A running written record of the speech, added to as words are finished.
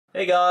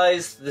Hey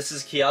guys, this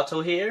is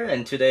Kiato here,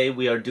 and today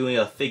we are doing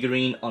a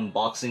figurine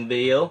unboxing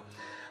video.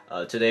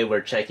 Today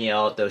we're checking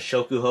out the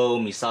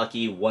Shokuhou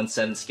Misaki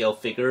 1/7 scale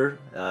figure.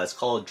 It's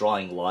called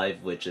Drawing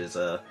Live, which is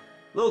a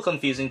little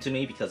confusing to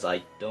me because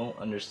I don't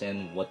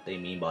understand what they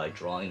mean by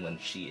drawing when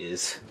she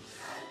is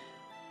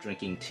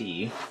drinking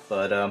tea.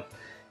 But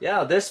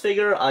yeah, this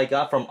figure I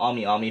got from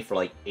Ami for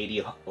like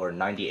 80 or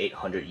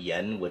 9,800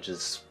 yen, which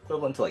is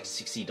equivalent to like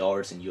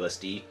 $60 in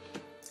USD.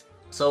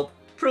 So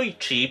pretty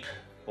cheap,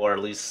 or at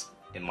least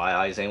in my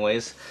eyes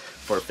anyways,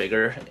 for a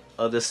figure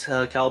of this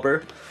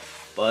caliber.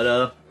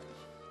 But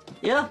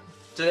yeah,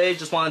 today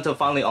just wanted to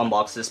finally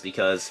unbox this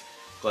because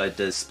I'm going to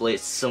display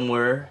it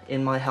somewhere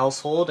in my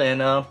household. And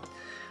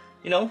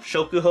you know,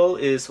 Shokuhou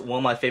is one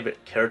of my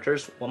favorite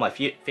characters, one of my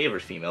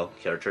favorite female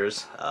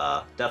characters.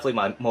 Definitely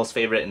my most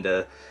favorite in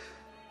the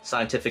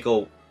scientific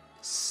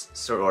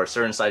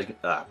certain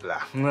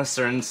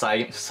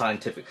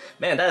scientific.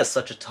 Man, that is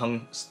such a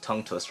tongue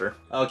twister.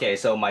 Okay,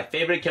 so my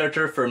favorite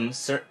character from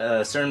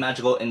certain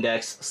magical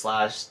index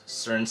 /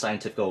 certain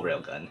scientific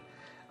railgun.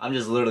 I'm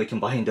just literally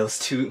combining those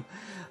two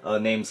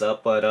names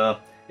up,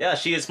 but yeah,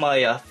 she is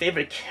my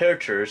favorite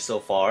character so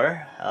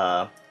far.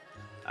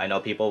 I know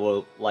people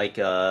will like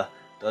the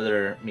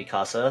other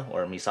Mikasa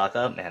or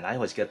Misaka. Man, I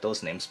always get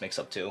those names mixed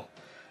up too.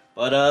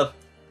 But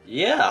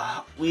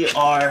yeah, we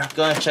are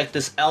gonna check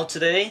this out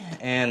today,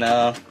 and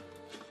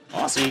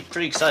honestly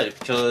pretty excited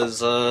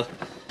because I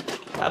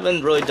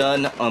haven't really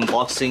done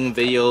unboxing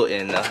video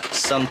in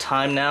some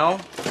time now,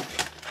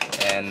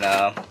 and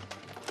I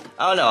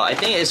don't know, I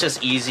think it's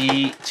just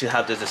easy to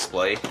have the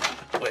display,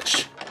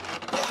 which,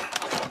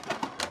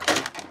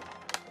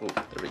 ooh,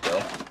 there we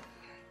go.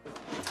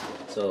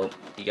 So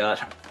you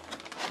got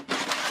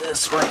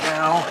this right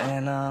now,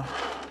 and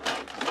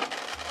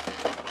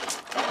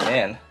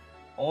man,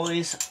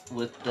 always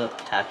with the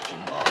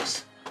packaging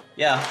box.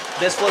 Yeah,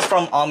 this was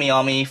from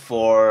Ami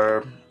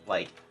for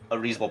like a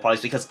reasonable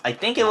price because I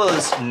think it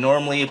was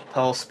normally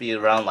supposed to be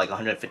around like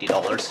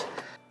 $150.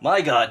 My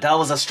god, that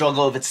was a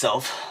struggle of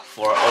itself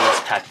for all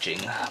this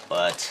packaging.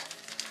 But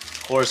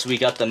of course we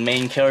got the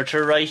main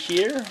character right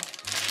here,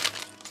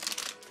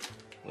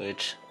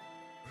 which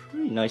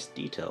pretty nice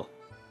detail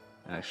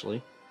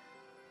actually.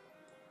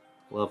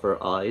 Love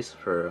her eyes,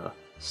 her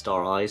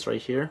star eyes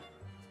right here,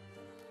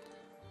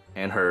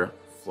 and her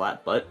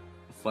flat butt,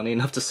 funny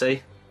enough to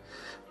say.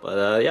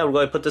 But yeah, we're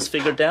going to put this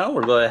figure down.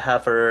 We're going to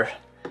have her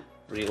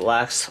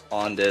relax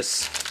on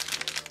this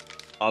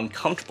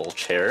uncomfortable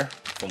chair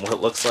from what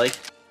it looks like.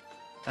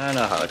 I don't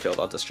know how I feel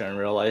about this chair in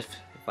real life,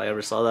 if I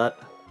ever saw that.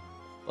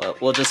 But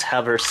we'll just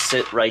have her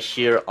sit right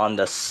here on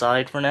the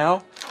side for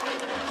now.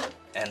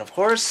 And of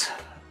course,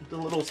 the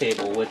little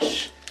table,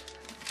 which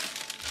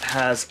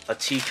has a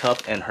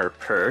teacup and her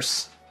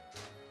purse,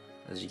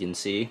 as you can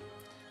see.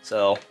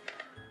 So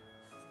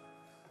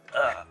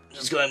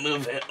just gonna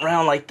move it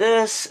around like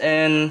this,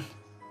 and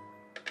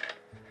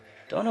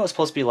don't know, it's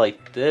supposed to be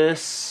like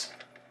this,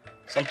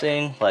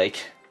 something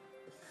like,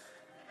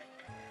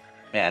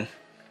 man,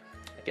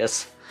 I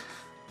guess,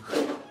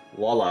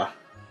 voila,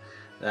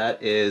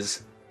 that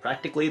is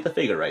practically the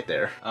figure right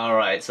there.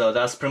 Alright, so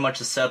that's pretty much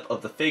the setup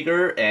of the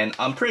figure, and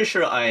I'm pretty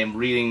sure I am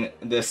reading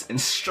this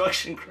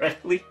instruction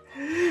correctly.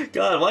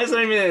 God, why is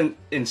there even an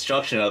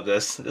instruction of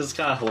this? This is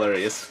kind of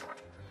hilarious.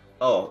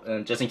 Oh,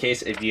 and just in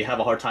case if you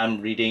have a hard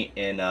time reading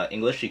in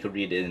English, you could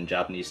read it in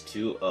Japanese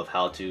too, of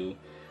how to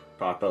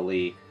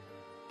properly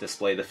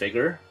display the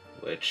figure,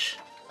 which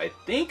I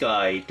think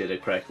I did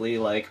it correctly.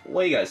 Like,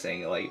 what are you guys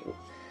saying? Like,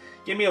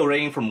 give me a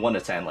rating from 1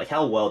 to 10. Like,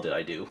 how well did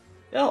I do?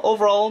 Yeah,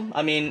 overall,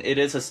 I mean, it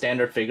is a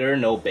standard figure,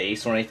 no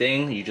base or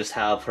anything. You just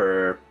have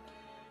her,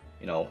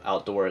 you know,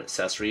 outdoor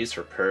accessories,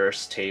 her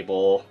purse,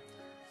 table,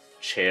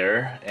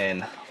 chair,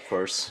 and of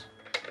course,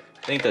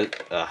 I think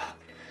that,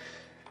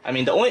 I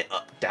mean, the only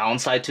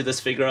downside to this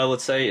figure, I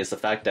would say, is the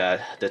fact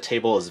that the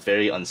table is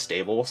very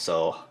unstable.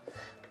 So,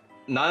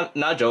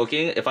 not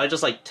joking, if I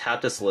just like tap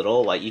this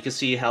little, like you can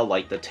see how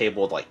like the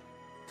table like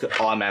could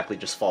automatically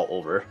just fall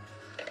over.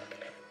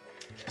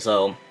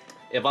 So,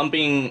 if I'm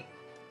being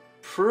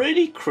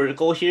pretty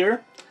critical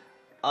here,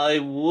 I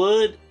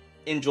would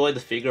enjoy the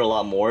figure a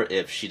lot more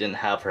if she didn't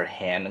have her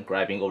hand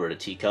grabbing over the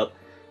teacup.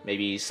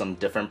 Maybe some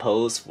different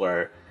pose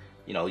where,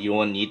 you know, you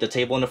wouldn't need the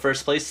table in the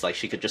first place. Like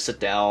she could just sit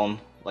down,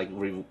 like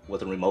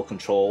with a remote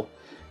control,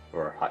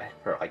 or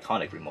her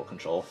iconic remote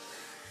control,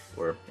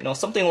 or you know,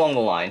 something along the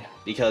line.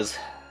 Because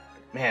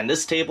man,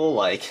 this table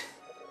like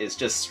is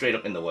just straight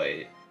up in the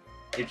way.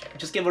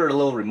 Just give her a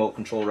little remote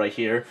control right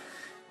here,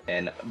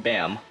 and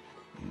bam,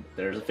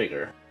 there's a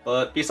figure.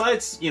 But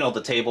besides, you know,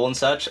 the table and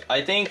such,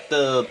 I think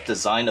the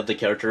design of the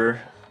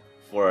character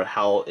for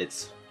how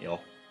it's, you know,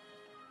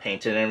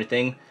 painted and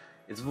everything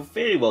is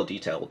very well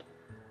detailed.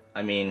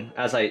 I mean,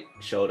 as I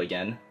showed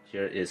again,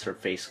 here is her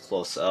face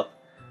close up.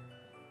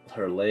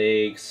 Her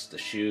legs, the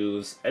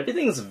shoes,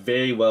 everything is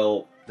very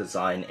well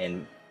designed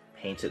and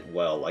painted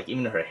well. Like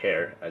even her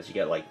hair, as you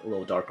get like a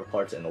little darker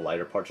parts and the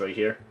lighter parts right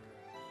here.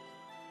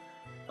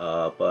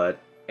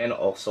 And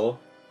also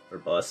her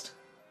bust,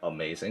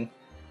 amazing.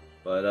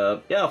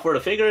 But yeah, for the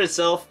figure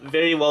itself,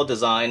 very well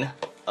designed.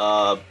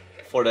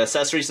 For the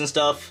accessories and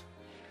stuff,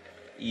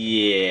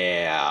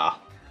 yeah.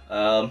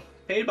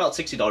 Paid about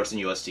 $60 in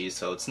USD,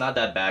 so it's not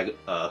that bad.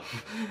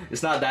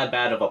 It's not that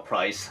bad of a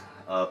price.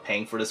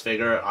 Paying for this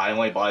figure. I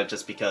only bought it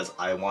just because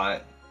I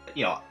want,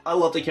 you know, I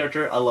love the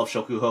character. I love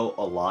Shokuhou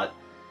a lot,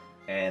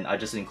 and I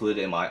just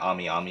included it in my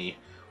Ami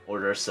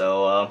order.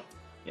 So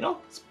you know,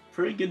 it's a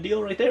pretty good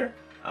deal right there.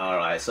 All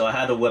right, so I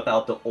had to whip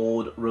out the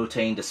old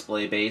rotating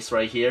display base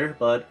right here,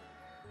 but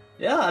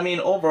yeah, I mean,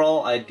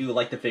 overall, I do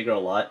like the figure a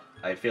lot.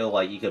 I feel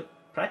like you could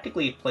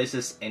practically place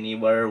this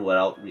anywhere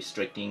without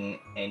restricting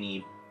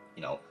any,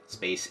 you know,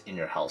 space in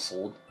your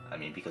household. I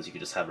mean, because you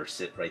could just have her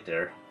sit right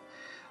there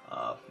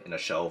in a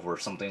shelf or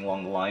something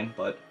along the line.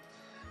 But,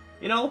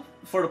 you know,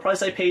 for the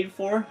price I paid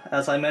for,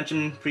 as I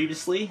mentioned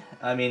previously,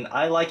 I mean,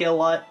 I like it a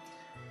lot.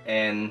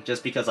 And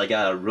just because I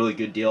got a really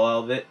good deal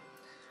out of it.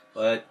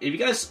 But if you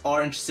guys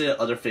are interested in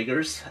other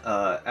figures,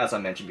 as I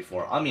mentioned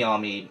before,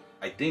 Ami,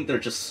 I think they're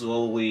just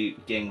slowly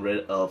getting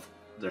rid of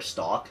their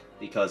stock,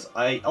 because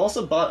I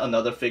also bought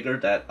another figure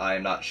that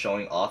I'm not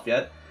showing off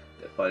yet,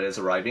 but it's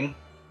arriving,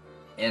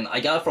 and I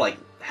got it for like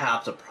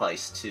half the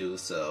price too,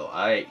 so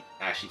I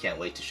actually can't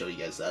wait to show you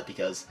guys that,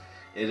 because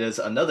it is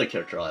another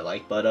character I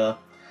like. But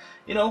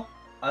you know,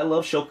 I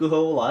love Shokuhou a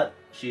lot.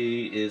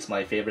 She is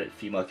my favorite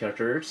female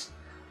characters,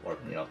 or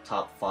you know,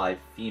 top 5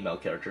 female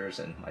characters,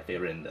 and my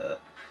favorite in the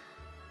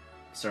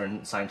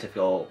certain scientific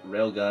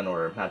railgun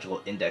or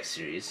magical index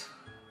series.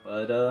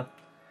 But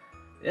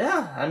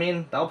yeah, I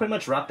mean, that'll pretty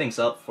much wrap things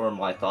up for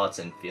my thoughts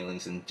and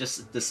feelings and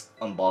just this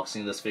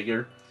unboxing of this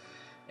figure.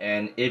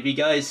 And if you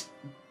guys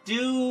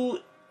do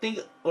think,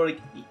 or if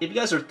you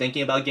guys are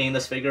thinking about getting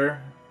this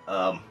figure,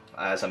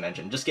 as I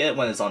mentioned, just get it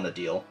when it's on the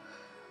deal,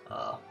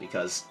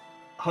 because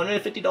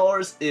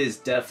 $150 is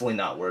definitely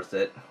not worth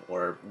it,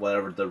 or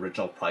whatever the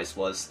original price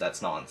was,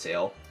 that's not on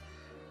sale.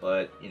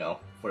 But, you know,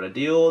 for the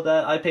deal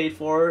that I paid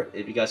for,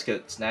 if you guys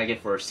could snag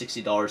it for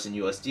 $60 in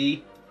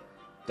USD,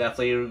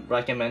 definitely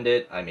recommend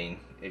it. I mean,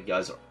 if you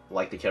guys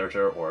like the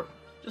character or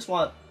just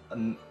want,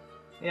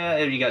 yeah,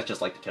 if you guys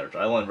just like the character,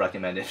 I wouldn't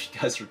recommend it if you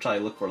guys are trying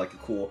to look for like a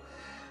cool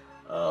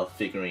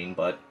figurine.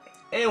 But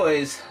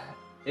anyways,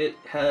 it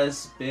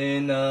has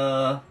been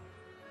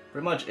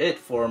pretty much it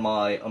for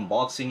my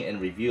unboxing and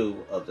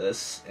review of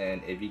this.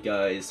 And if you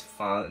guys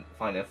find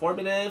it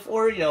informative,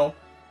 or you know,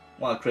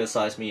 want to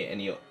criticize me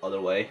any other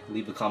way,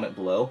 leave a comment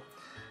below.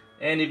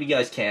 And if you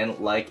guys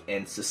can, like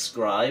and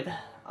subscribe.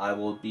 I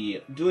will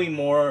be doing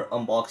more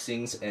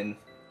unboxings and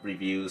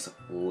reviews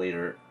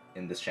later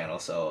in this channel.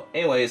 So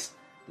anyways,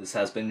 this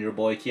has been your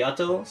boy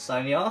Kiato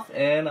signing off,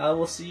 and I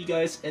will see you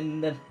guys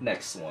in the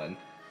next one.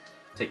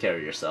 Take care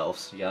of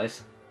yourselves, you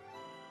guys.